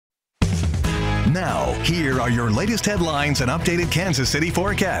Now, here are your latest headlines and updated Kansas City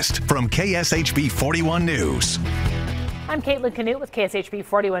forecast from KSHB 41 News. I'm Caitlin Canute with KSHB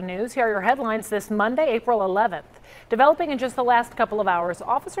 41 News. Here are your headlines this Monday, April 11th. Developing in just the last couple of hours,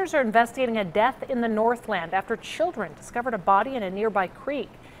 officers are investigating a death in the Northland after children discovered a body in a nearby creek.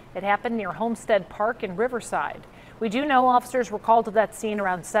 It happened near Homestead Park in Riverside. We do know officers were called to that scene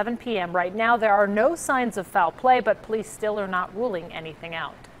around 7 p.m. Right now, there are no signs of foul play, but police still are not ruling anything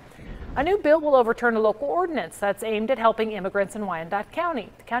out. A new bill will overturn a local ordinance that's aimed at helping immigrants in Wyandotte County.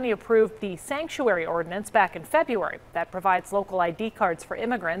 The county approved the sanctuary ordinance back in February that provides local ID cards for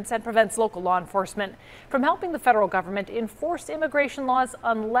immigrants and prevents local law enforcement from helping the federal government enforce immigration laws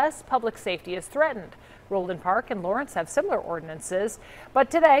unless public safety is threatened. Roland Park and Lawrence have similar ordinances,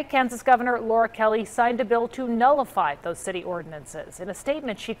 but today Kansas Governor Laura Kelly signed a bill to nullify those city ordinances. In a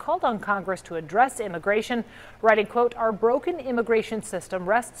statement, she called on Congress to address immigration, writing, quote, "Our broken immigration system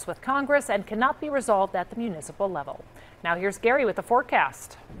rests with Congress and cannot be resolved at the municipal level." Now here's Gary with the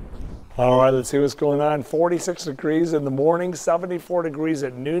forecast. All right, let's see what's going on. 46 degrees in the morning, 74 degrees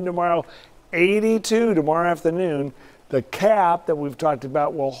at noon tomorrow, 82 tomorrow afternoon. The cap that we've talked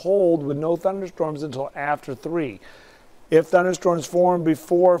about will hold with no thunderstorms until after 3. If thunderstorms form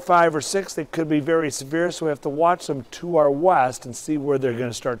before 5 or 6, they could be very severe, so we have to watch them to our west and see where they're going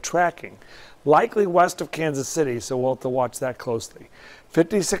to start tracking. Likely west of Kansas City, so we'll have to watch that closely.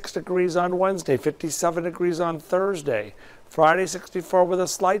 56 degrees on Wednesday, 57 degrees on Thursday. Friday, 64 with a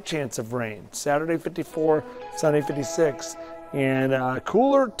slight chance of rain. Saturday, 54, Sunday, 56. And a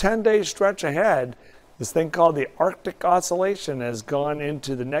cooler 10-day stretch ahead. This thing called the Arctic Oscillation has gone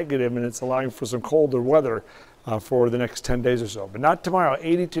into the negative, and it's allowing for some colder weather for the next 10 days or so. But not tomorrow,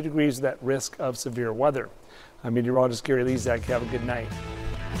 82 degrees, that risk of severe weather. I'm meteorologist Gary Lezak. Have a good night.